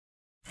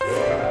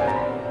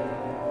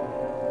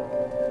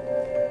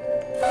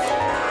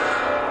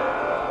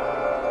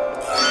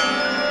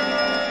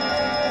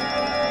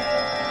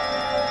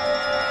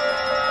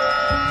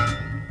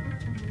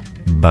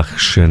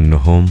بخش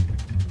نهم،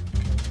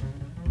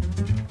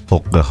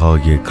 حقه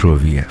های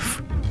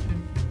کروویف.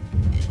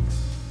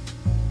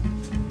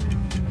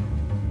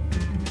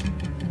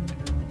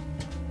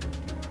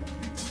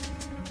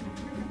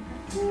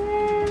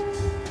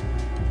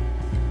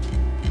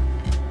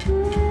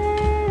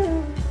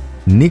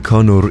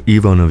 نیکانور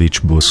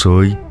ایوانویچ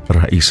بوسوی،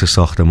 رئیس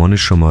ساختمان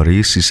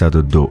شماره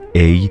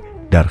 302A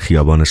در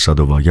خیابان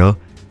سادووایا،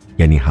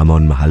 یعنی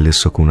همان محل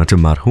سکونت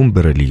مرحوم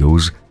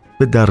برلیوز،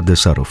 به درد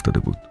سر افتاده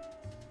بود.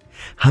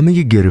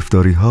 همه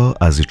گرفتاری ها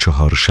از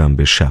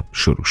چهارشنبه شب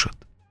شروع شد.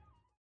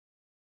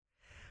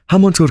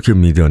 همانطور که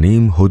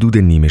میدانیم حدود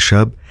نیمه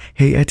شب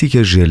هیئتی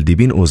که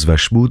ژلدیبین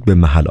عضوش بود به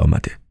محل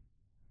آمده.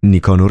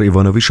 نیکانور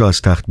ایوانویچ را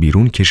از تخت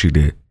بیرون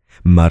کشیده،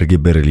 مرگ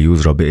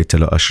برلیوز را به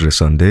اطلاعش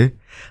رسانده،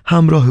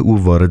 همراه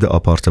او وارد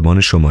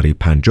آپارتمان شماره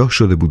 50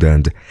 شده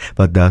بودند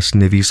و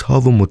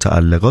دست‌نویس‌ها و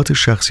متعلقات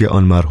شخصی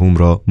آن مرحوم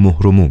را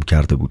مهر و موم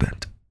کرده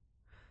بودند.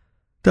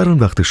 در آن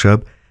وقت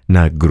شب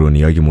نه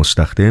گرونیای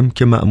مستخدم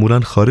که معمولاً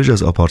خارج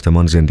از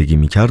آپارتمان زندگی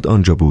می‌کرد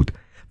آنجا بود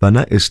و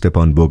نه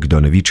استپان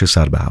بوگدانویچ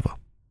سر به هوا.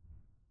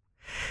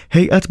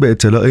 هیئت به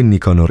اطلاع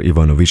نیکانور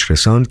ایوانویچ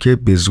رساند که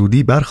به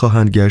زودی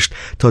برخواهند گشت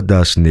تا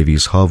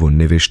دست‌نویس‌ها و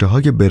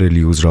نوشته‌های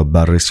برلیوز را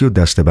بررسی و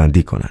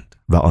دسته‌بندی کنند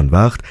و آن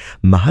وقت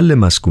محل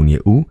مسکونی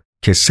او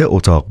که 3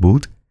 اتاق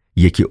بود،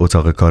 یکی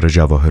اتاق کار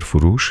جواهر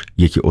فروش،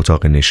 یکی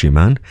اتاق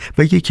نشیمن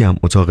و یکی هم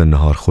اتاق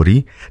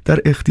نهارخوری، در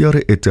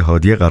اختیار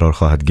اتحادیه قرار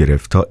خواهد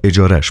گرفت تا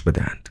اجارهش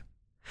بدهند.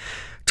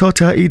 تا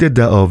تایید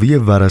دعاوی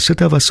ورثه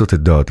توسط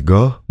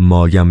دادگاه،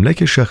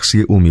 مایملک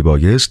شخصی او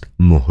میبایست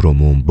مهر و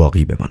موم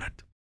باقی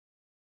بماند.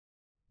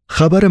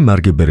 خبر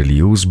مرگ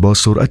برلیوز با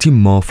سرعتی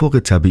مافوق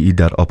طبیعی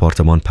در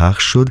آپارتمان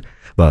پخش شد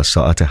و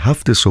ساعت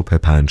 7 صبح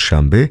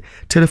پنجشنبه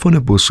تلفن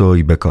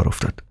بوسوی به کار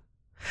افتاد.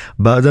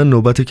 بعداً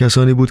نوبت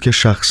کسانی بود که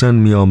شخصاً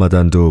می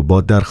آمدند و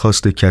با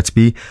درخواست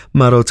کتبی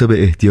مراتب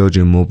احتیاج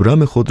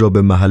مبرم خود را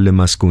به محل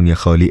مسکونی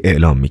خالی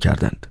اعلام می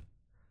کردند.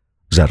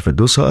 ظرف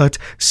 2 ساعت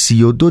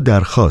 32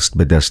 درخواست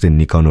به دست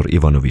نیکانور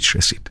ایوانویچ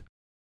رسید.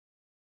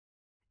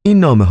 این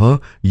نامه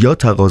ها یا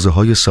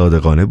تقاضاهای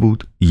صادقانه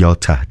بود، یا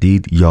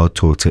تهدید، یا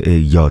توطئه،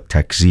 یا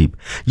تکذیب،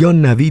 یا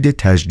نوید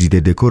تجدید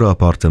دکور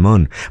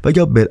آپارتمان و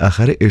یا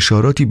بالاخره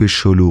اشاراتی به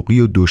شلوغی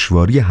و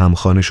دشواری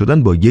همخانه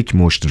شدن با یک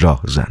مشت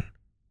راهزن.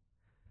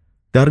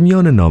 در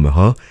میان نامه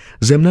ها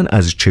ضمناً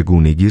از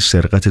چگونگی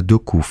سرقت 2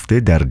 کوفته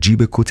در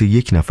جیب کت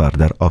یک نفر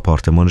در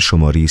آپارتمان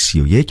شماره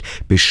 31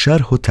 به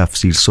شرح و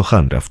تفصیل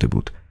سخن رفته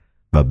بود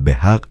و به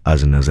حق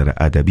از نظر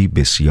ادبی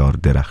بسیار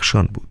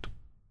درخشان بود.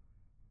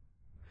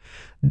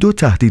 2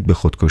 تهدید به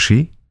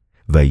خودکشی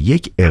و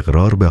 1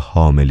 اقرار به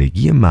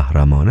حاملگی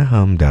محرمانه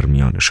هم در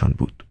میانشان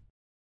بود.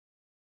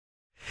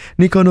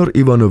 نیکانور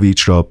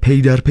ایوانویچ را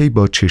پی در پی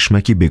با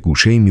چشمکی به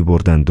گوشه‌ای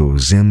می‌بردند و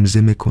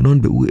زمزمه کنان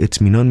به او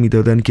اطمینان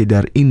می‌دادند که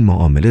در این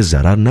معامله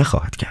ضرر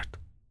نخواهد کرد.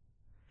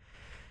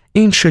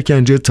 این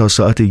شکنجه تا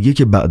ساعت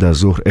 1 بعد از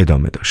ظهر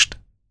ادامه داشت.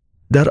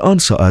 در آن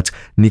ساعت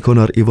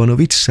نیکانور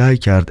ایوانویچ سعی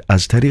کرد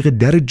از طریق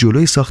در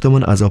جلوی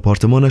ساختمان از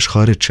آپارتمانش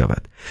خارج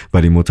شود،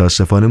 ولی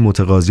متاسفانه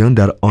متقاضیان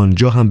در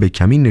آنجا هم به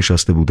کمین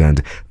نشسته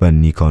بودند و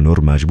نیکانور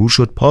مجبور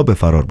شد پا به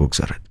فرار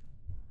بگذارد.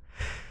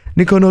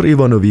 نیکانور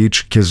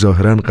ایوانویچ که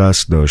ظاهراً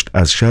قصد داشت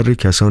از شر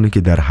کسانی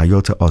که در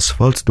حیات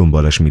آسفالت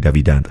دنبالش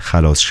می‌دویدند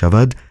خلاص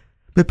شود،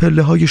 به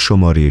پله‌های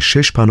شماره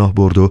 6 پناه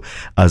برد و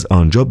از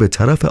آنجا به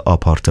طرف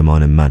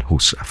آپارتمان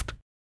منحوس رفت.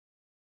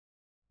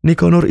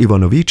 نیکانور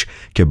ایوانویچ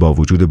که با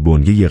وجود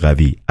بنیه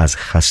قوی از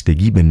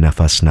خستگی به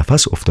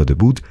نفس افتاده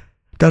بود،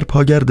 در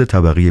پاگرد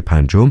طبقه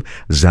 5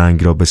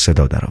 زنگ را به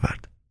صدا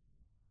درآورد.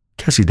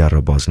 کسی در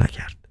را باز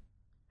نکرد.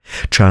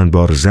 چند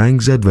بار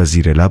زنگ زد و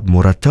زیر لب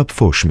مرتب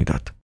فحش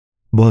می‌داد.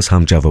 باز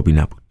هم جوابی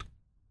نبود.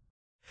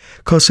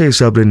 کاسه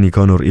صبر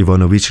نیکانور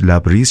ایوانویچ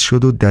لبریز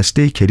شد و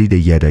دسته کلید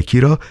یدکی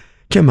را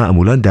که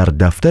معمولاً در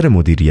دفتر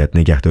مدیریت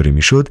نگهداری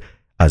می‌شد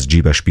از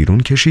جیبش بیرون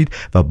کشید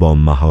و با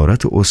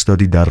مهارت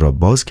استادی در را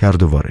باز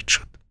کرد و وارد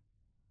شد.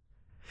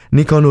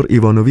 نیکانور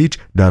ایوانویچ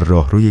در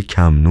راهروی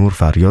کم نور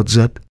فریاد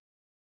زد: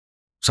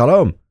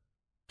 سلام،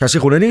 کسی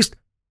خونه نیست؟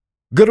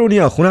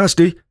 گرونیا خونه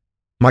هستی؟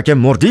 مگه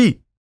مردی؟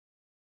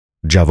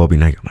 جوابی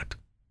نیامد.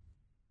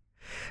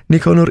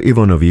 نیکانور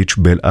ایوانویچ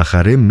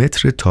بالاخره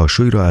متر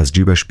تاشوی را از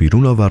جیبش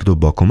بیرون آورد و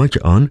با کمک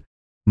آن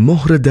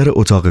مهر در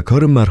اتاق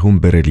کار مرحوم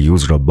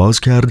برلیوز را باز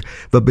کرد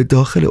و به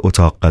داخل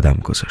اتاق قدم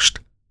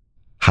گذاشت.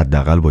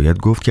 حداقل باید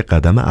گفت که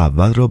قدم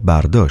اول را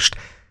برداشت،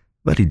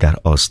 ولی در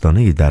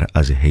آستانه در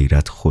از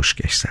حیرت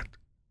خشکش زد.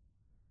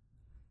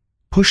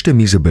 پشت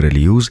میز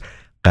برلیوز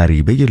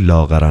غریبه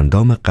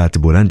لاغرندام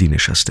قد بلندی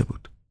نشسته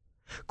بود.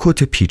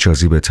 کت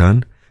پیچازی به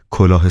تن،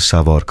 کلاه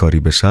سوارکاری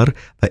به سر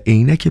و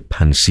عینک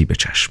پنسی به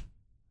چشم.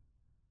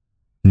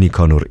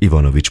 نیکانور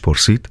ایوانویچ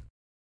پرسید: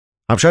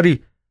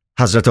 همشری،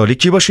 حضرت عالی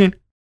کی باشین؟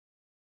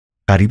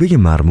 غریبه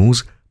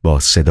مرموز با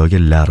صدای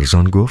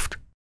لرزان گفت: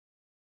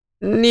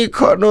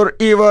 نیکانور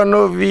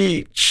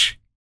ایوانویچ.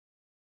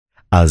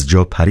 از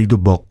جا پرید و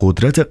با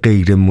قدرت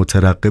غیر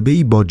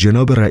مترقبه‌ای با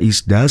جناب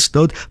رئیس دست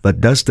داد و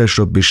دستش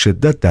را به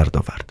شدت درد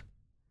آورد.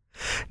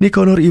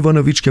 نیکانور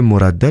ایوانویچ که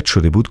مردد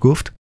شده بود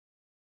گفت: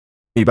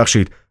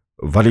 میبخشید،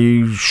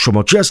 ولی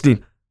شما کی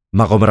هستید؟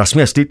 مقام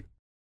رسمی هستید؟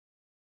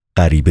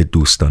 غریبه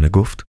دوستانه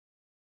گفت.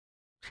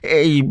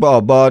 ای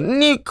بابا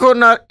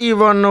نیکونار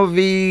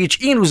ایوانوویچ،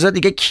 این روزا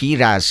دیگه کی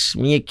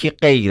رسمیه کی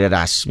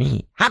غیر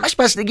رسمی، همش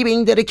بستگی به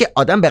این داره که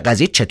آدم به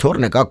قضیه چطور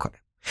نگاه کنه.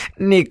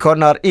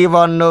 نیکونار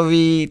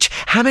ایوانوویچ،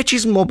 همه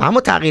چیز مبهم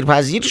و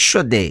تغییرپذیر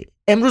شده.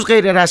 امروز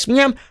غیر رسمی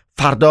هم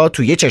فردا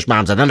توی یه چشم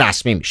هم زدن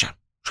رسمی میشن.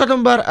 شاید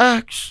اون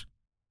برعکس،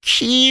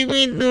 کی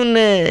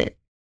میدونه؟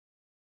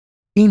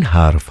 این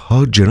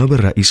حرفها جناب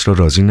رئیس را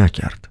راضی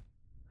نکرد.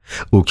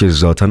 او که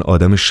ذاتاً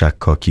آدم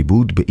شکاکی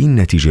بود به این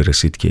نتیجه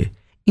رسید که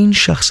این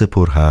شخص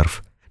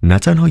پرحرف نه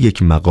تنها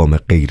یک مقام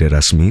غیر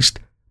رسمی است،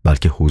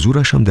 بلکه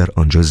حضورش هم در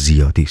آنجا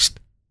زیادی است.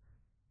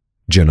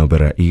 جناب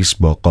رئیس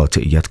با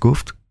قاطعیت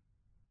گفت: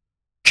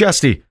 کی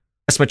هستی؟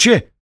 اسم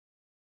چیه؟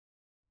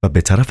 و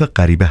به طرف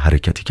غریبه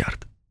حرکتی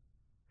کرد.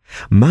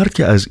 مرد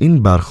که از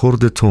این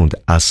برخورد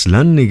تند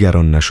اصلاً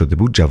نگران نشده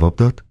بود جواب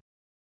داد: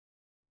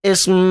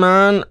 اسم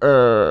من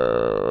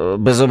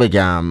بذار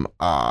بگم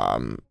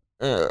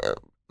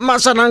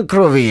مثلا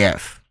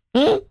کروویف.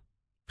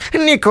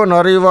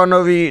 نیکونار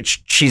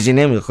ایوانوویچ، چیزی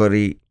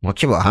نمیخوری؟ ما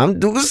که با هم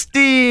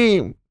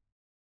دوستیم.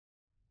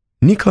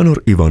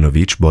 نیکانور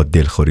ایوانوویچ با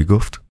دلخوری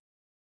گفت: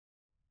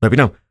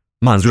 ببینم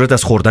منظورت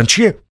از خوردن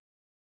چیه؟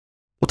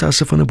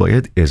 متاسفانه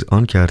باید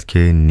اذعان کرد که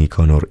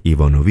نیکانور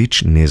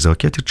ایوانوویچ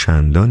نزاکت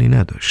چندانی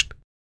نداشت.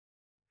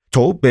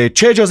 تو به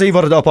چه اجازه‌ای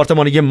وارد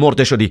آپارتمان یه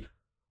مرده شدی؟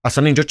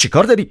 اصلا اینجا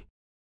چیکار داری؟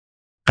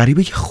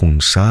 غریبه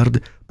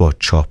خونسرد با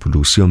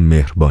چاپلوسی و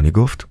مهربانی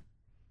گفت: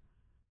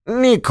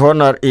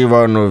 نیکونار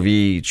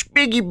ایوانوویچ،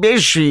 بگی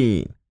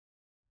بشین.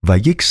 و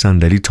یک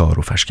صندلی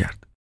تعارفش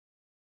کرد.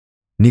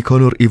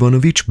 نیکانور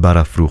ایوانوویچ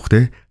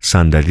برافروخته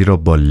صندلی را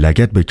با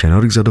لگد به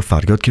کناری زد و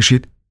فریاد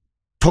کشید: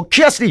 تو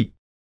کی هستی؟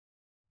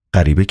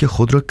 غریبه که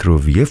خود را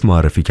کروویف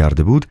معرفی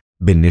کرده بود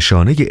به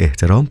نشانه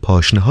احترام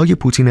پاشنه‌های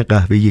پوتین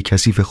قهوه‌ای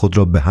کثیف خود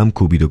را به هم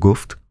کوبید و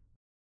گفت: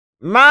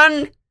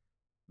 من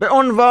به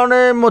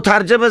عنوان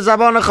مترجم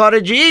زبان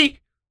خارجی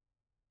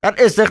در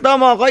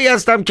استخدام آقایی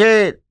هستم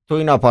که تو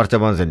این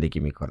آپارتمان زندگی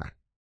میکنن.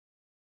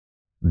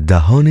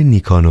 دهان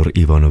نیکانور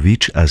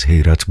ایوانوویچ از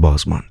حیرت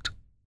باز ماند.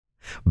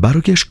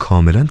 برایش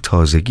کاملا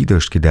تازگی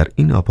داشت که در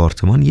این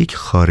آپارتمان یک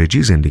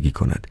خارجی زندگی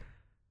کند،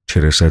 چه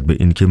رسد به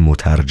این که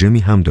مترجمی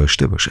هم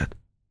داشته باشد.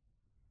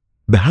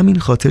 به همین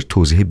خاطر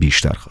توضیح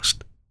بیشتر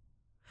خواست.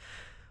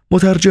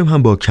 مترجم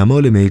هم با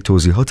کمال میل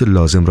توضیحات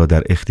لازم را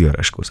در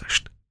اختیارش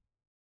گذاشت.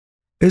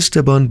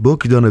 استبان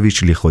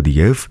بوگدانویچ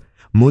لیخودیف،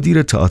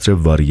 مدیر تئاتر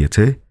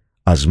واریته،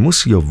 از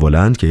موسیو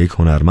ولند که یک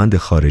هنرمند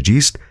خارجی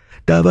است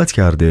دعوت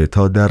کرده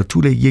تا در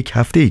طول یک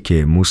هفته‌ای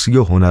که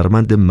موسیو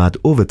هنرمند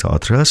مدعو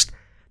تئاتر است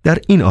در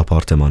این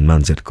آپارتمان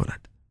منزل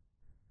کند.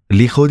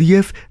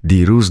 لیخودیف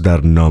دیروز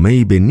در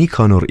نامه‌ای به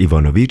نیکانور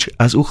ایوانوویچ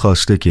از او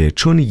خواسته که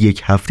چون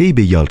یک هفته‌ای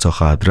به یالتا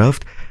خواهد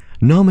رفت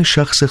نام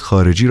شخص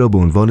خارجی را به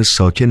عنوان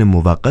ساکن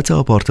موقت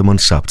آپارتمان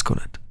ثبت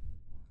کند.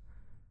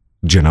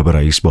 جناب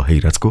رئیس با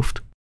حیرت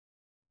گفت: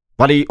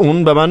 ولی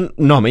اون به من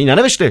نامه‌ای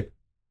ننوشته.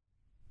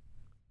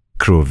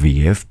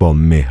 کروویف با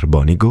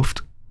مهربانی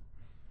گفت: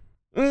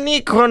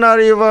 نیکونار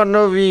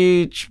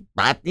ایوانوویچ،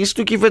 بد نیست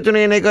تو کیفتون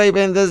یه نگاهی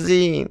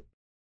بندازین.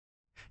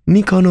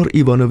 نیکانور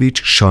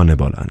ایوانوویچ شانه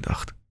بالا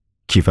انداخت.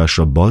 کیفش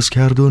را باز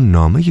کرد و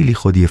نامه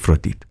لیخودیف را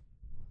دید.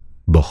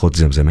 با خود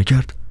زمزمه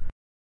کرد: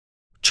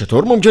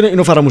 چطور ممکنه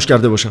اینو فراموش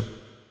کرده باشم؟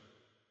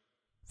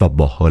 و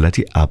با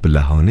حالتی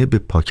ابلهانه به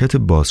پاکت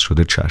باز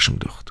شده چشم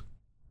دوخت.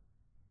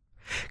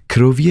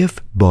 کروویف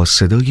با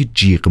صدای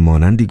جیغ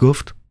مانندی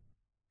گفت: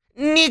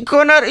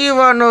 نیکونار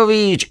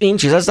ایوانوویچ، این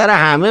چیزا سر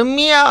همه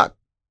میاد.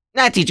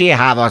 نتیجه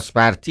حواس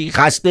پرتی،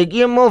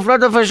 خستگی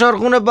مفرط و فشار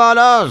خون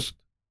بالاست.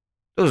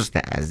 دوست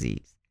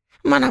عزیز،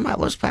 منم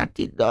حواس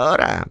پرتی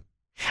دارم.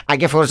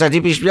 اگه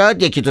فرصتی پیش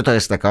بیاد یکی دو تا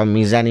استکان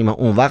میزنیم و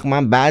اون وقت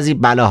من بعضی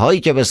بلاهایی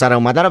که به سر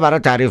اومده رو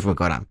برات تعریف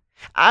میکنم.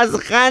 از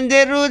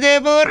خنده روده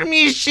بر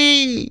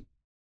میشی.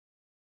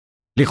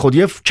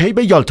 لیخودیف کی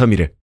به یالتا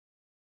میره؟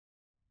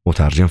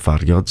 مترجم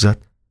فریاد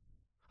زد: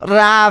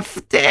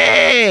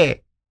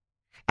 رفته.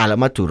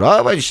 علامت تو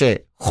راه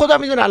باشه، خدا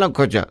میدونه الان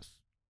کجاست.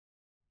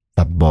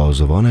 و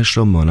بازوانش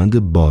را مانند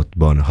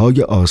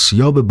بادبانهای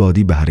آسیاب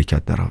بادی به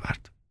حرکت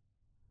درآورد.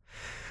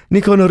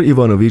 نیکانور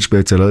ایوانوویچ به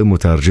اطلاع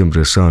مترجم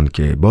رساند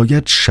که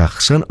باید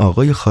شخصاً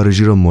آقای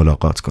خارجی را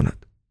ملاقات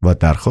کند و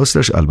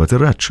درخواستش البته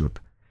رد شد،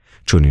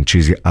 چون این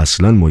چیزی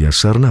اصلاً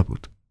میسر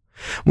نبود.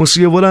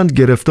 موسیو ولند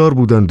گرفتار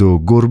بودند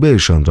و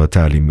گربهشان را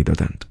تعلیم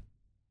میدادند.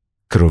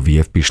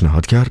 کروویف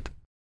پیشنهاد کرد: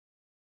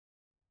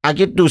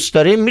 اگه دوست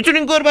دارین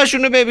میتونین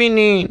گربهشون رو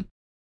ببینین.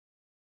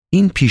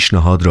 این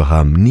پیشنهاد را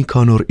هم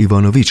نیکانور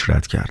ایوانوویچ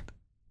رد کرد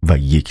و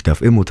یک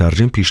دفعه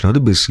مترجم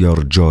پیشنهاد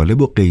بسیار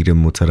جالب و غیر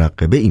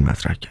مترقبه این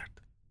مطرح کرد.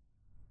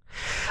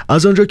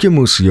 از آنجا که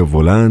موسیو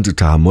ولند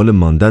تحمل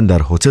ماندن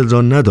در هتل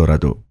را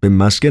ندارد و به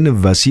مسکن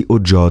وسیع و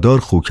جادار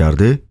خو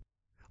کرده،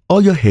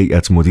 آیا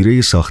هیئت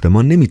مدیره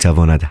ساختمان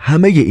نمیتواند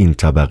همه این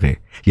طبقه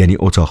یعنی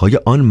اتاقهای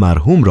آن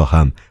مرحوم را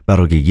هم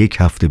برای یک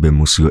هفته به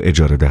موسیو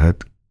اجاره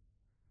دهد؟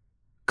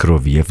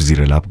 کروویف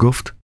زیر لب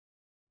گفت: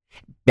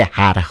 به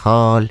هر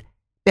حال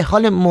به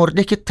حال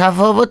مرده که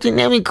تفاوتی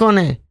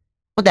نمیکنه.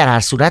 و در هر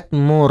صورت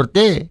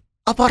مرده.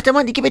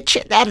 آپارتمان دیگه به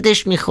چه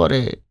دردش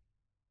میخوره؟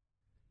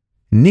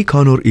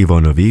 نیکانور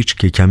ایوانوویچ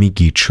که کمی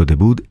گیج شده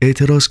بود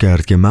اعتراض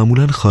کرد که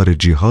معمولاً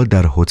خارجی ها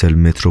در هتل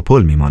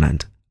متروپول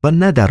میمانند و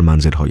نه در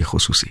منزل‌های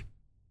خصوصی.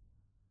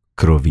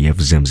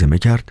 کروویف زمزمه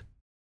کرد: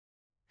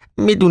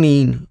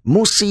 میدونین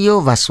موسی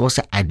و وسواس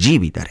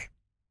عجیبی داره.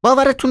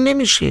 باورتون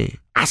نمیشه.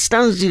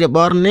 اصلا زیر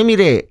بار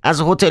نمیره.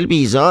 از هتل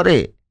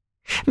بیزاره.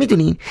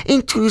 میدونین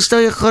این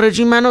توریستای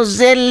خارجی منو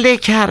ذله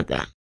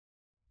کردن.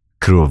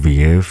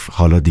 کروویف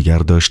حالا دیگر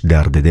داشت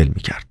درد دل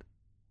میکرد.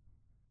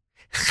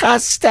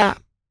 خستم.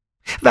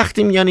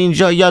 وقتی میان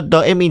اینجا یا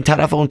دائم این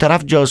طرف و اون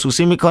طرف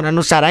جاسوسی میکنن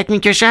و سرک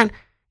میکشن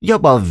یا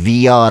با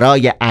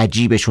ویارای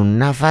عجیبشون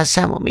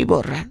نفسمو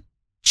میبرن.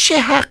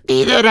 چه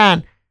حقی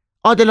دارن؟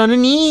 عادلانه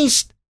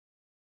نیست.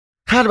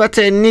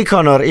 البته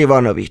نیکانور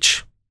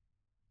ایوانوویچ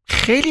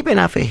خیلی به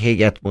نفع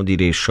هیئت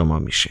مدیره شما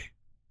میشه.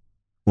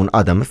 اون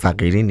آدم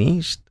فقیری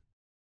نیست.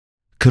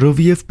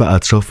 کروویف به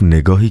اطراف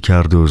نگاهی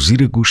کرد و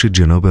زیر گوش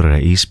جناب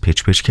رئیس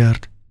پچ پچ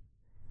کرد: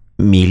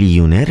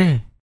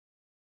 میلیونره.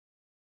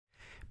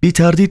 بی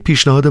تردید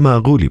پیشنهاد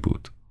معقولی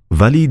بود،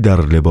 ولی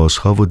در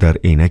لباسها و در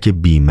عینک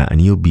بی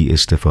معنی و بی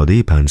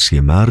استفاده پنسی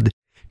مرد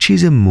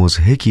چیز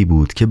مضحکی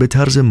بود که به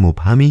طرز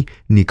مبهمی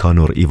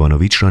نیکانور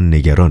ایوانوویچ را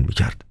نگران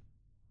می‌کرد.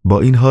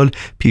 با این حال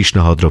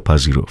پیشنهاد را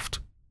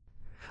پذیرفت.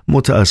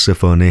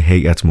 متاسفانه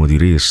هیئت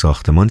مدیره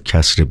ساختمان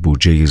کسر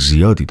بودجه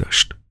زیادی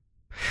داشت.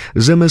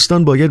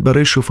 زمستان باید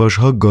برای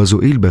شوفاژها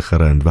گازوئیل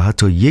بخرند و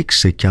حتی یک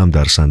سکه هم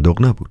در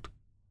صندوق نبود.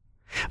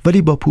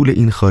 ولی با پول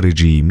این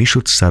خارجی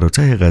میشد سر و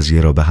ته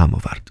قضیه را به هم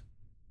آورد.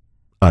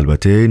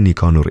 البته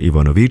نیکانور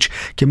ایوانوویچ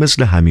که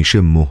مثل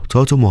همیشه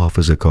محتاط و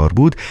محافظه‌کار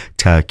بود،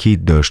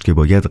 تأکید داشت که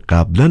باید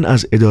قبلاً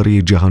از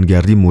اداره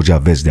جهانگردی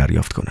مجوز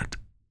دریافت کند.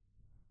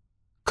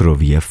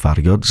 کروویف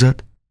فریاد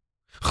زد: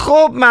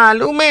 خب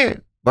معلومه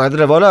باید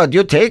روال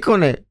عادیو طی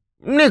کنه.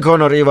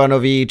 نیکانور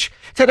ایوانوویچ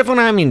تلفن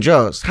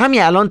همینجاست.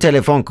 همین الان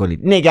تلفن کنید.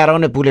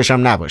 نگران پولش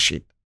هم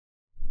نباشید.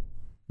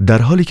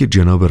 در حالی که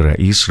جناب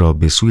رئیس را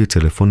به سوی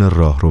تلفن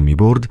راهرو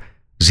می‌برد،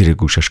 زیر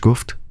گوشش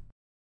گفت: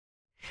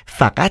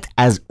 فقط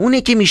از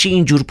اونه که میشه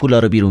اینجور پولا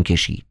رو بیرون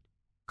کشید.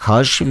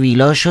 کاش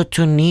ویلاشو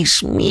تو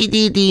نیست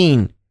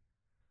میدیدین.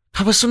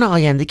 تابستون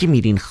آینده که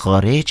میرین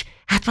خارج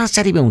حتما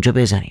سری به اونجا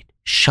بزنید.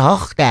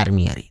 شاخ در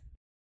میارین.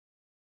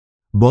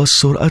 با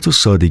سرعت و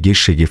سادگی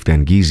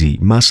شگفت‌انگیزی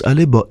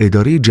مسئله با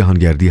اداره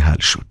جهانگردی حل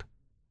شد.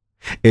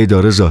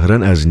 اداره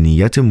ظاهراً از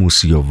نیت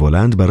موسی و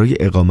ولند برای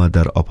اقامت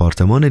در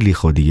آپارتمان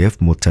لیخودیف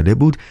مطلع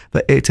بود و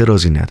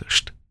اعتراضی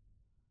نداشت.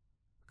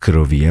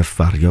 کروویف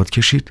فریاد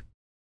کشید: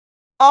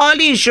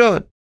 عالی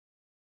شد.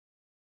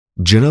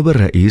 جناب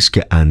رئیس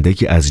که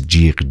اندکی از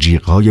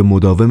جیغ‌های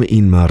مداوم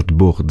این مرد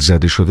بخت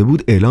زده شده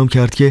بود اعلام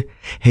کرد که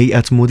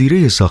هیئت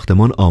مدیره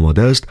ساختمان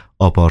آماده است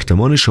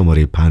آپارتمان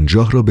شماره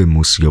 50 را به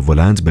موسی و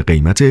ولند به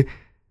قیمت.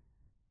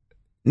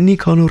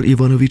 نیکانور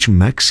ایوانوویچ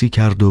مکسی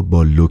کرد و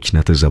با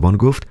لکنت زبان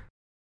گفت: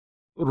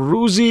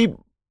 روزی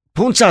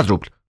 500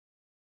 روبل.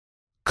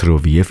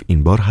 کروویف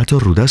این بار حتی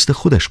رو دست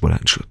خودش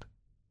بلند شد.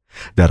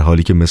 در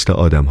حالی که مثل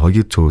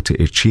آدم‌های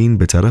توطئه چین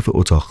به طرف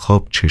اتاق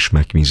خواب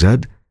چشمک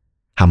می‌زد،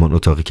 همان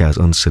اتاقی که از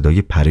آن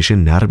صدای پرش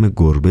نرم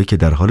گربه که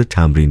در حال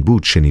تمرین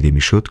بود شنیده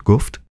می‌شد،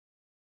 گفت: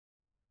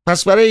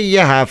 پس برای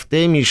یه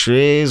هفته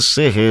میشه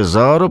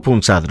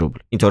 3500 روبل.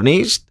 اینطور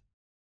نیست؟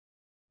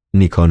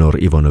 نیکانور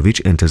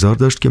ایوانوویچ انتظار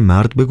داشت که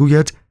مرد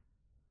بگوید: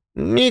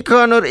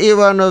 نیکانور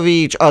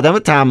ایوانوویچ آدم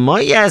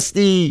طماعی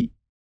هستی.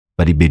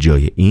 ولی به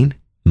جای این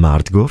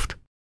مرد گفت: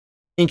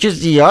 این که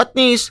زیاد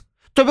نیست.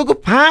 تو بگو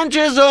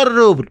 5000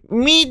 روبل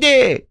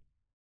میده.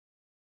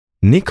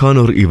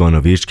 نیکانور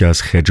ایوانوویچ که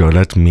از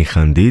خجالت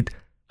میخندید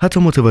حتی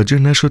متوجه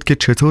نشد که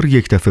چطور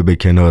یک دفعه به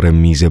کنار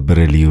میز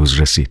برلیوز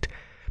رسید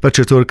و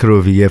چطور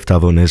کروویف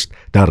توانست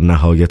در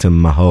نهایت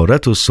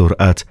مهارت و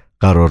سرعت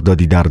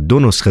قراردادی در 2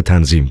 نسخه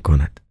تنظیم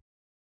کند.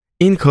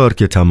 این کار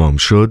که تمام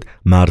شد،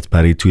 مرد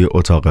پرید توی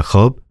اتاق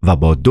خواب و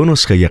با 2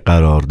 نسخه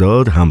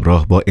قرارداد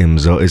همراه با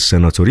امضای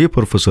سناتوری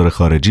پروفسور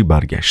خارجی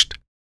برگشت.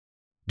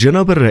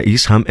 جناب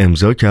رئیس هم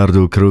امضا کرد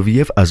و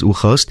کروویف از او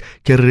خواست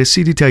که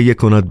رسیدی تهیه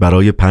کند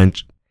برای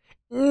 5.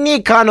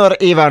 نیکانور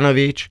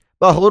ایوانوویچ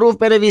با حروف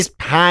بنویس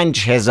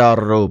 5000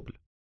 روبل.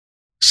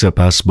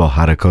 سپس با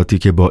حرکاتی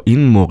که با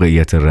این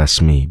موقعیت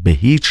رسمی به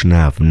هیچ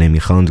نحو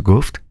نمیخواند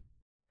گفت: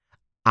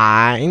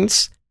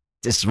 1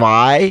 2 3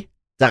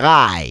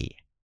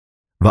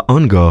 و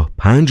آنگاه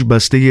 5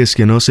 بسته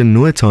اسکناس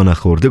نوع تا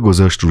نخورده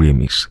گذاشت روی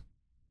میز.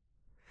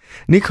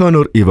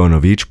 نیکانور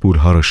ایوانوویچ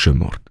پولها را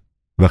شمرد.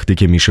 وقتی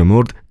که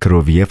میشمرد،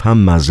 کروویف هم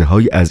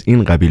مزه‌هایی از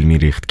این قبیل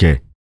میریخت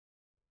که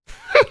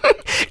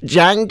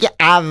جنگ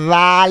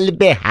اول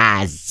به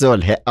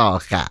صلح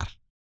آخر.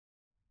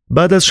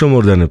 بعد از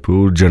شمردن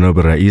پول، جناب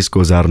رئیس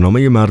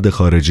گذرنامه مرد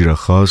خارجی را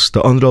خواست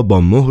تا آن را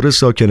با مهر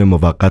ساکن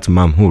موقت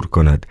ممحور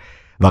کند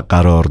و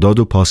قرارداد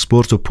و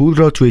پاسپورت و پول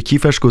را توی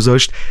کیفش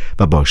گذاشت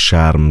و با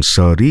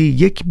شرمساری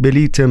یک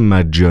بلیت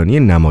مجانی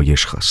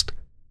نمایش خواست.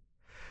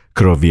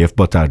 کروویف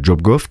با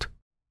تعجب گفت: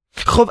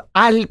 خب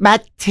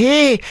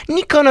البته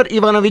نیکانور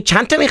ایوانویچ،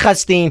 چند تا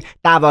میخواستین؟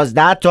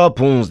 12 تا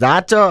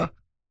 15 تا؟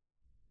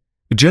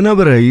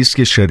 جناب رئیس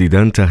که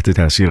شدیداً تحت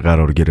تاثیر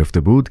قرار گرفته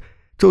بود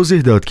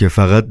توضیح داد که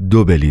فقط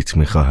 2 بلیت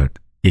میخواهد،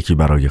 یکی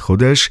برای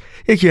خودش،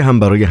 یکی هم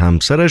برای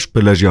همسرش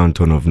پلاژیا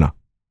آنتونونا.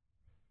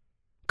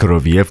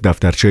 کروویف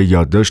دفترچه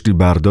یادداشتی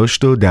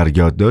برداشت و در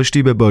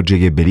یادداشتی به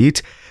باجه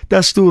بلیت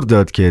دستور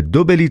داد که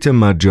 2 بلیت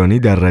مجانی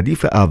در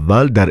ردیف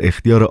اول در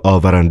اختیار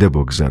آورنده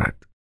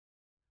بگذارد.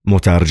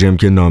 مترجم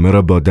که نامه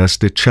را با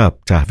دست چپ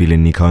تحویل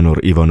نیکانور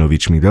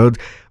ایوانویچ میداد،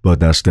 با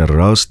دست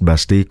راست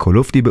بسته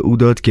کلفتی به او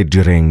داد که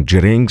جرنگ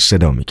جرنگ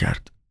صدا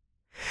میکرد.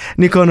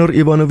 نیکانور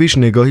ایوانویچ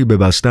نگاهی به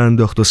بسته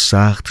انداخت و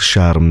سخت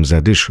شرم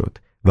زده شد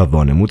و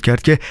وانمود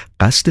کرد که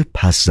قصد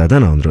پس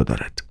زدن آن را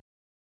دارد.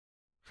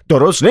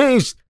 درست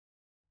نیست.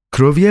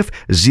 کروویف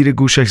زیر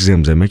گوشش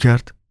زمزمه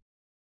کرد.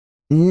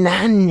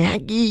 نه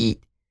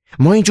نگید،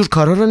 ما اینجور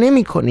کارا رو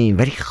نمی کنیم،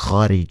 ولی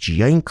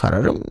خارجی ها این کارا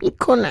رو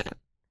میکنن.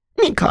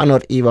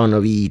 نیکانور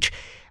ایوانویچ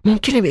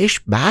ممکنه بهش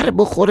بر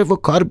بخوره و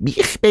کار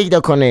بیخ پیدا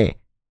کنه.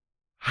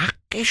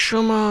 حق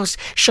شماست،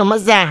 شما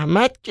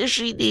زحمت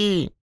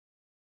کشیدی.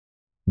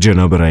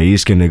 جناب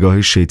رئیس که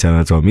نگاه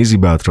شیطنت آمیزی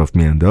به اطراف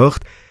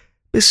میانداخت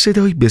به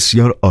صدای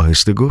بسیار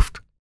آهسته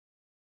گفت: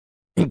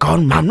 این کار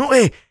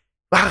ممنوعه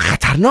و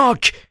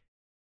خطرناک.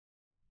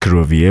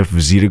 کروویف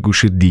زیر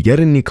گوش دیگر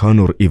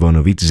نیکانور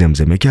ایوانویچ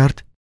زمزمه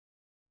کرد: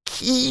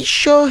 کی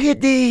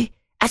شاهده؟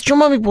 از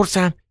شما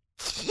میپرسم،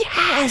 کی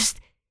هست؟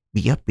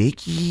 بیا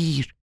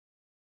بگیر.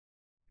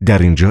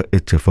 در اینجا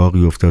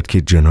اتفاقی افتاد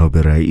که جناب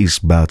رئیس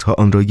بعدها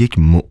آن را یک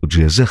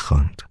معجزه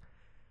خواند.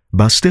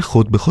 بسته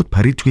خود به خود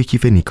پرید توی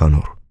کیف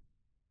نیکانور.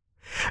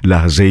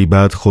 لحظه‌ای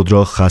بعد خود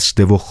را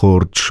خسته و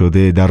خرد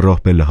شده در راه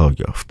پله‌ها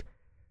یافت.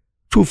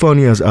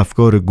 طوفانی از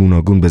افکار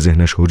گوناگون به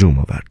ذهنش هجوم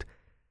آورد.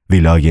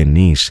 ویلای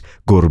نیس،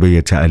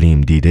 گربه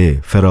تعلیم دیده،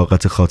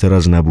 فراغت خاطر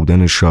از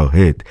نبودن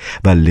شاهد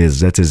و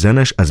لذت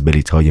زنش از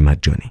بلیط‌های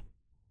مجانی.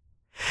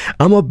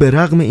 اما به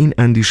رغم این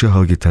اندیشه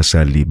های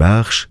تسلی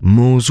بخش،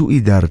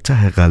 موضوعی در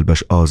ته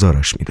قلبش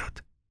آزارش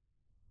میداد.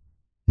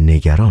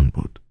 نگران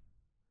بود.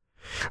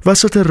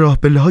 وسط راه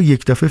پله‌ها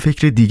یک دفعه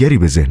فکر دیگری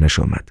به ذهنش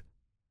آمد.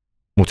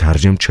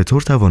 مترجم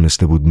چطور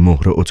توانسته بود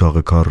مهر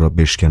اتاق کار را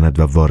بشکند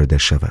و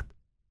واردش شود؟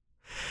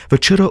 و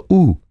چرا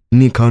او،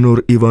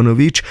 نیکانور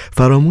ایوانویچ،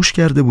 فراموش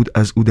کرده بود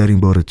از او در این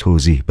باره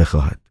توضیح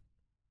بخواهد؟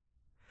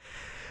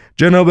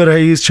 جناب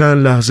رئیس چند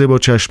لحظه با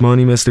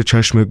چشمانی مثل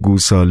چشم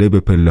گوساله به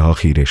پله‌ها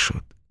خیره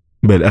شد.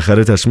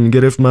 بالاخره تصمیم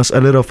گرفت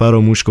مسئله را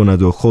فراموش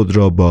کند و خود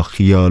را با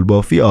خیال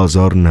بافی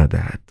آزار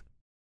ندهد.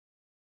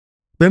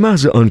 به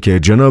محض آنکه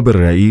جناب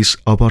رئیس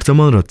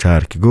آپارتمان را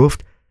ترک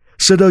گفت،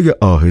 صدای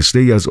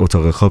آهسته‌ای از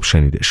اتاق خواب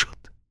شنیده شد.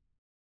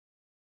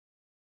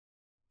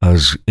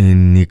 از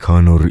این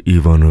نیکانور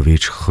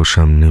ایوانویچ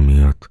خوشم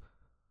نمیاد.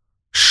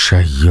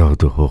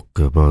 شیاد و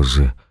حقه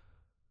بازه.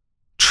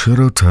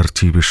 چرا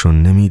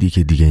ترتیبشون نمیدی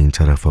که دیگه این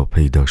طرفا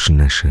پیداش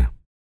نشه؟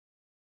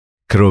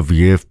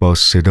 کروویف با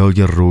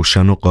صدای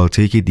روشن و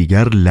قاطعی که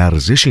دیگر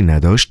لرزشی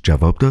نداشت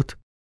جواب داد: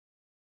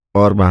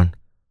 قربان،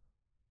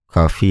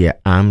 کافی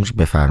امر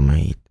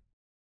بفرمایید.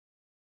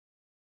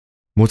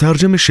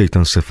 مترجم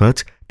شیطان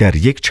صفت در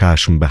یک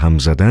چشم به هم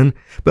زدن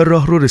به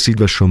راهرو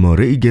رسید و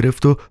شماره ای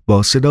گرفت و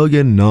با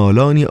صدای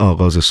نالانی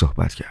آغاز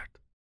صحبت کرد.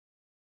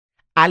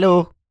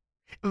 الو،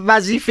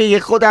 وظیفه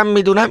خودم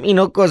میدونم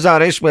اینو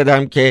گزارش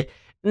بدم که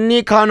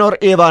نیکانور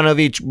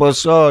ایوانویچ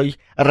بوسوی،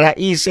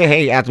 رئیس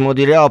هیئت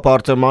مدیره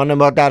آپارتمان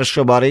ما در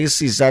شماره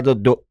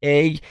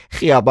 302A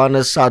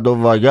خیابان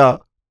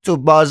سادووایا تو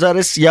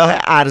بازار سیاه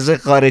ارز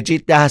خارجی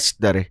دست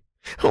داره.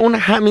 اون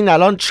همین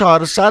الان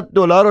 $400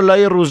 رو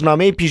لای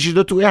روزنامه پیچید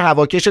و توی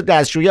هواکش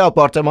دستشویی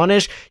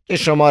آپارتمانش که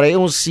شماره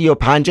اون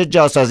 35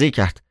 جاسازی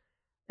کرد.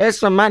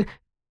 اسم من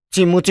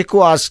تیموتی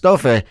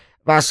کوآستوفه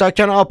و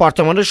ساکن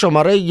آپارتمان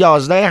شماره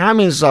 11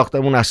 همین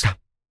ساختمون هستم.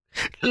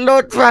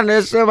 لطفاً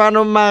اسم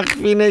منو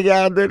مخفی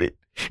نگه دارید.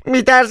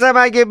 میترسم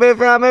اگه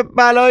بفهمه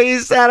بلایی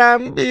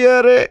سرم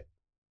بیاره.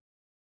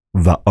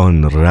 و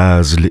آن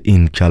رذل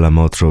این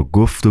کلمات را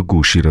گفت و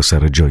گوشی را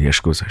سر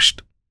جایش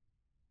گذاشت.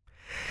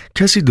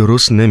 کسی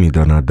درست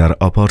نمیداند در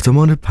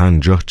آپارتمان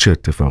 50 چه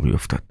اتفاقی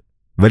افتاد،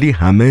 ولی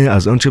همه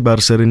از آنچه بر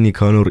سر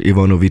نیکانور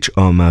ایوانویچ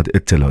آمد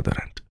اطلاع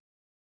دارند.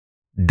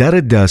 در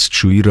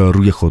دستشویی را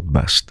روی خود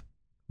بست.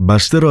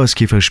 بسته را از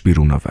کیفش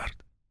بیرون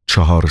آورد.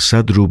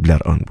 400 روبل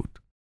در آن بود.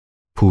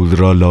 پول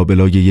را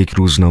لابلای یک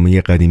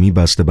روزنامه قدیمی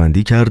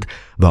بسته‌بندی کرد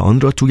و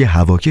آن را توی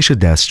هواکش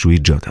دستشویی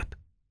جا داد.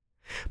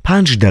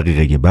 5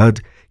 دقیقه بعد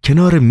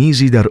کنار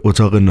میزی در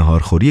اتاق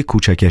ناهارخوری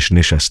کوچکش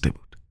نشسته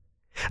بود.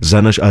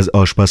 زنش از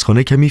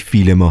آشپزخانه کمی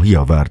فیله ماهی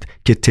آورد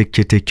که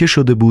تکه تکه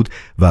شده بود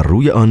و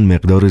روی آن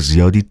مقدار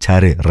زیادی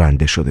تره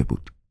رنده شده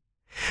بود.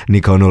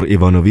 نیکانور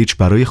ایوانویچ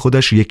برای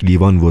خودش یک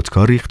لیوان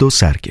ودکا ریخت و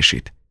سر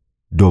کشید.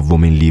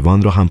 دومین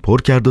لیوان را هم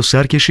پر کرد و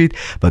سر کشید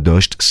و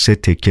داشت 3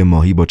 تکه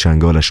ماهی با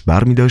چنگالش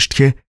بر می داشت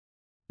که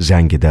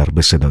زنگ در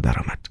به صدا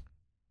درآمد.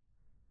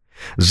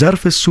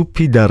 ظرف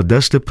سوپی در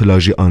دست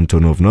پلاژیا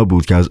آنتونونا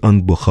بود که از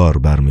آن بخار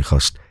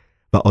برمیخواست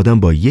و آدم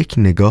با یک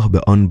نگاه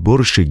به آن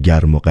برش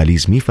گرم و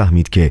غلیظ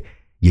میفهمید که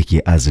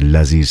یکی از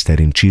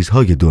لذیذترین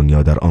چیزهای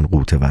دنیا در آن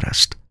قوطه‌ور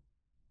است: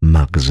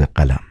 مغز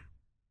قلم.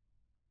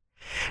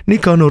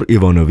 نیکانور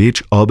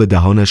ایوانوویچ آب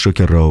دهانش را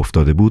که راه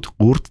افتاده بود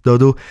قورت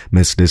داد و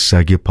مثل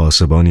سگ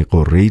پاسبانی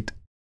قرید: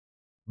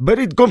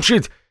 برید گم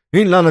شید،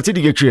 این لعنتی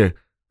دیگه کیه؟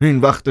 این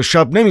وقت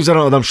شب نمیذارن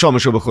آدم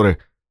شامشو بخوره.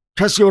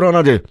 کسی را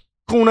نده،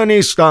 خونه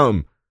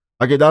نیستم.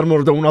 اگه در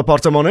مورد اون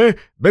آپارتمانه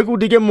بگو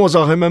دیگه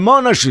مزاحم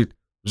ما نشید.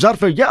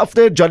 ظرف یه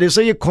هفته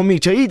جلسه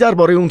کمیته‌ای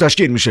درباره اون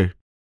تشکیل میشه.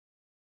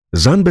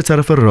 زن به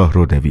طرف راه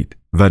رو دوید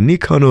و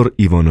نیکانور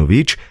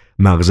ایوانوویچ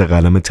مغز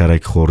قلم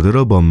ترک خورده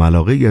را با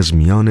ملاقه از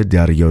میان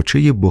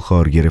دریاچه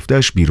بخار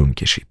گرفته‌اش بیرون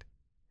کشید.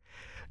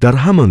 در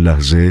همان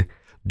لحظه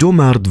دو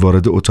مرد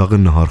وارد اتاق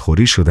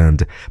نهارخوری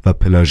شدند و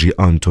پلاژی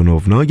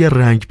آنتونوونای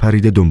رنگ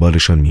پریده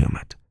دنبالشان می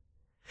آمد.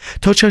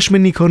 تا چشم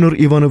نیکانور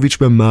ایوانوویچ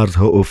به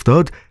مردها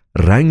افتاد،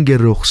 رنگ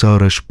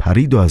رخسارش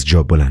پرید و از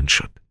جا بلند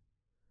شد.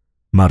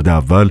 مرد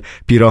اول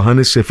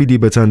پیراهن سفیدی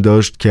به تن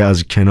داشت که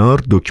از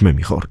کنار دکمه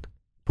می‌خورد.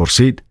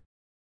 پرسید: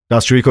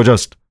 دستشویی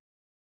کجاست؟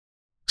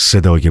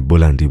 صدای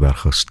بلندی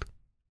برخاست.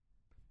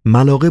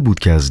 ملاقه بود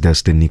که از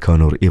دست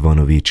نیکانور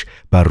ایوانوویچ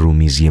بر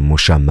رومیزی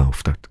مشمع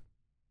افتاد.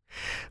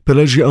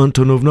 پلاژی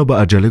آنتونوونا با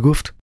عجله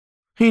گفت: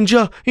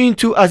 اینجا، این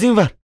تو، از این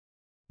ور.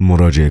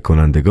 مراجعه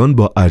کنندگان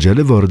با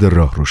عجله وارد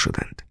راه رو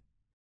شدند.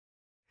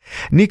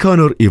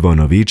 نیکانور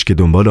ایوانوویچ که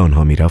دنبال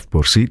آنها میرفت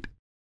پرسید: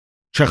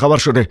 چه خبر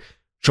شده؟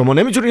 شما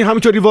نمیتونین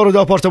همینطوری وارد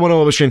آپارتمان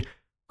ما بشین.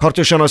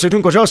 کارت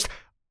شناسیتون کجاست؟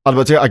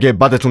 البته اگه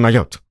بدتون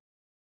نیاد.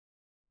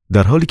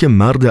 در حالی که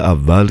مرد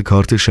اول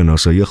کارت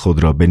شناسایی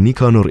خود را به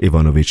نیکانور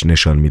ایوانوویچ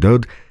نشان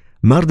میداد،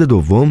 مرد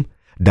دوم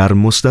در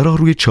مستراح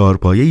روی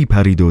چهارپایه‌ای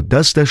پرید و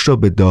دستش را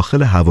به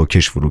داخل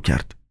هواکش فرو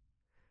کرد.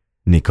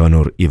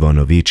 نیکانور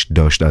ایوانوویچ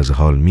داشت از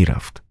حال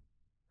میرفت.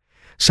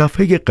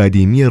 صفحه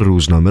قدیمی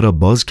روزنامه را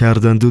باز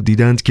کردند و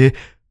دیدند که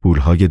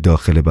پولهای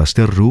داخل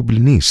بسته روبل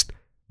نیست،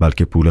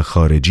 بلکه پول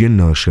خارجی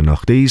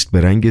ناشناخته است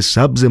به رنگ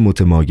سبز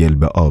متمایل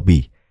به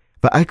آبی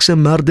و عکس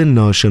مرد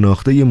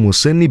ناشناخته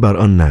مسنی بر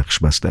آن نقش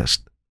بسته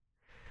است.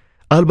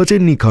 البته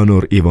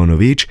نیکانور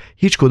ایوانوویچ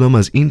هیچ کدام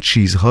از این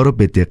چیزها را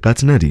به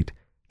دقت ندید،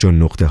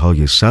 چون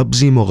نقطه‌های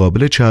سبزی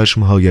مقابل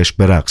چشمهایش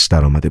به رقص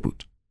در آمده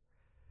بود.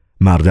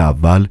 مرد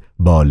اول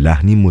با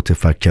لحنی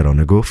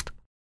متفکرانه گفت: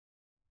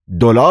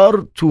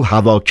 دلار تو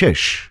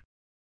هواکش.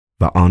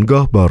 و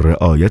آنگاه با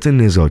رعایت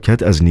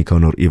نزاکت از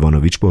نیکانور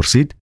ایوانوویچ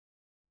پرسید: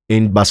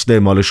 این بسته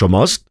مال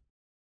شماست؟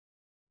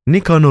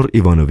 نیکانور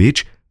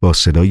ایوانوویچ با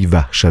صدای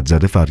وحشت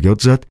زده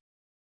فریاد زد: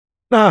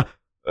 نه،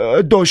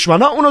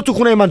 دشمنا اونو تو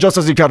خونه من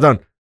جاسازی کردن.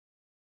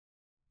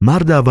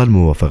 مرد اول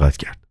موافقت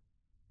کرد: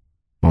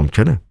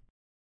 ممکنه.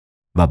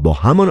 و با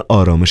همان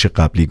آرامش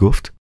قبلی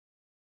گفت: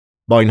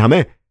 با این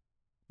همه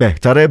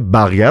بهتره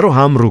بقیه رو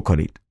هم رو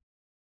کنید.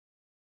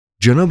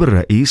 جناب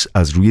رئیس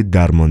از روی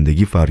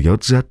درماندگی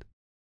فریاد زد: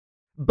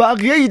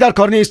 بقیه ای در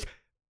کار نیست.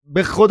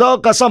 به خدا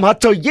قسم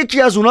حتی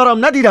یکی از اونا رو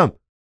هم ندیدم.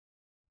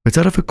 به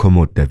طرف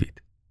کمد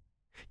دوید.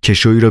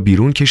 کشویی را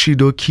بیرون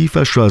کشید و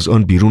کیفش را از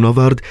آن بیرون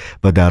آورد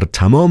و در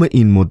تمام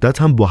این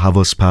مدت هم با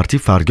حواس پرتی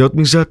فریاد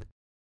میزد: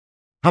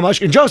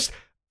 همش اینجاست.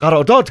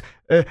 قرارداد.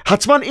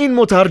 حتما این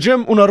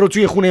مترجم اونا رو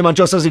توی خونه من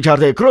جاسازی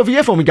کرده.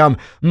 کروویفو میگم،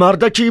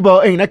 مردکی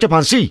با عینک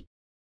پنسی.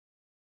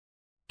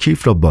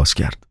 کیف را باز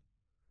کرد.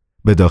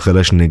 به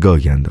داخلش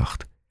نگاهی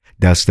انداخت.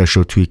 دستش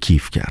رو توی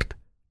کیف کرد.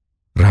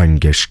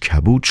 رنگش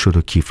کبود شد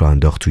و کیف را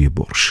انداخت توی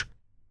برش.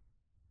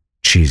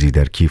 چیزی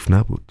در کیف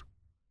نبود.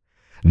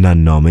 نه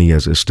نامه‌ای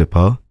از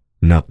استعفا،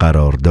 نه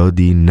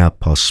قراردادی، نه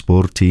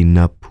پاسپورتی،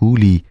 نه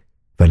پولی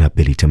و نه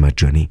بلیت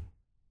مجانی.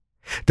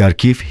 در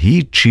کیف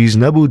هیچ چیز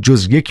نبود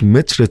جز 1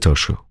 متر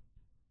تاشو.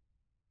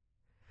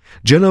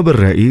 جناب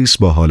رئیس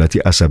با حالتی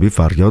عصبی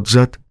فریاد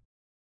زد: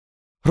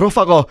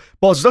 رفقا،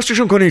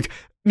 بازداشتشون کنید.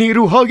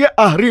 نیروهای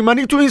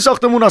اهریمنی تو این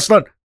ساختمون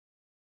هستن.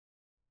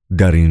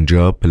 در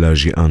اینجا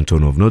پلاژی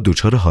آنتونوونا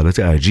دچار حالت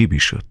عجیبی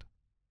شد.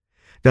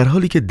 در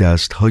حالی که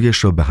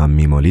دستهایش را به هم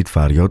میمالید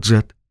فریاد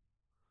زد: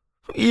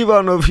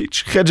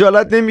 ایوانوویچ،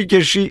 خجالت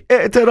نمیکشی؟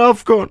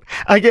 اعتراف کن.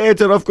 اگه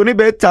اعتراف کنی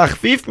بهت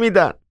تخفیف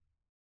میدن.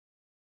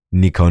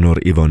 نیکانور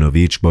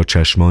ایوانوویچ با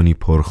چشمانی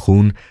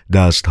پرخون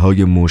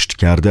دستهای مشت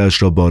کرده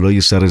اش را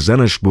بالای سر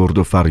زنش برد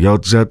و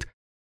فریاد زد: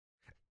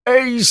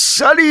 ای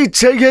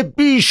سلیطه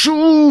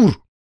بیشور!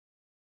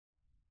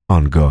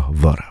 آنگاه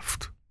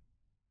وارفت.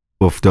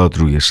 افتاد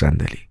روی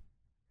صندلی.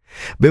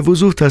 به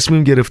وضوح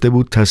تصمیم گرفته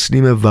بود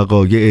تسلیم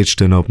وقایع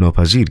اجتناب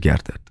ناپذیر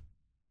گردد.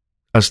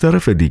 از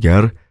طرف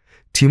دیگر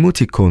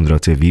تیموتی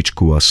کندراتویچ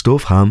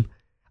کوواستوف هم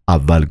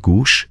اول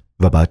گوش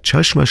و بعد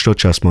چشمش را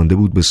چسبانده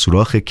بود به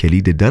سوراخ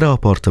کلید در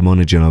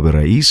آپارتمان جناب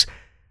رئیس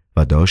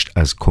و داشت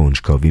از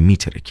کنجکاوی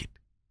می‌ترکید.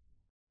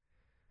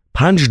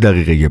 5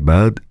 دقیقه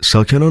بعد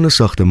ساکنان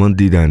ساختمان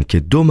دیدند که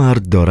 2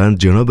 مرد دارند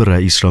جناب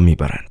رئیس را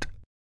میبرند.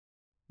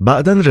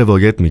 بعداً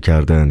روایت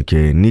می‌کردند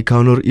که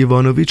نیکانور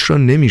ایوانوویچ را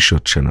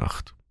نمیشد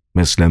شناخت.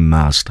 مثل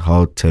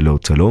مستها تلو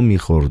تلو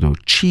می‌خورد و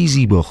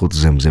چیزی با خود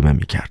زمزمه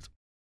می‌کرد.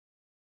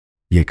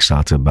 1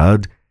 ساعت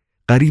بعد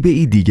غریبه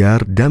ای دیگر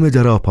دم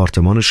در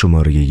آپارتمان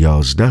شماره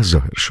 11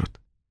 ظاهر شد.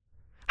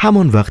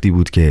 همان وقتی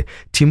بود که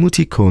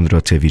تیموتی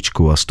کندراتویچ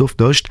کوواستوف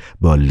داشت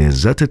با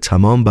لذت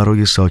تمام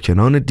برای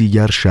ساکنان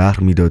دیگر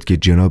شرح میداد که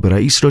جناب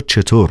رئیس را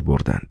چطور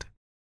بردند.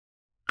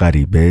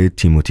 غریبه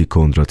تیموتی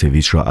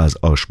کندراتویچ را از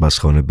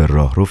آشپزخانه به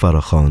راهرو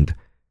فراخواند،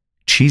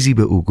 چیزی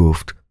به او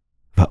گفت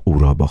و او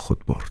را با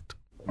خود برد.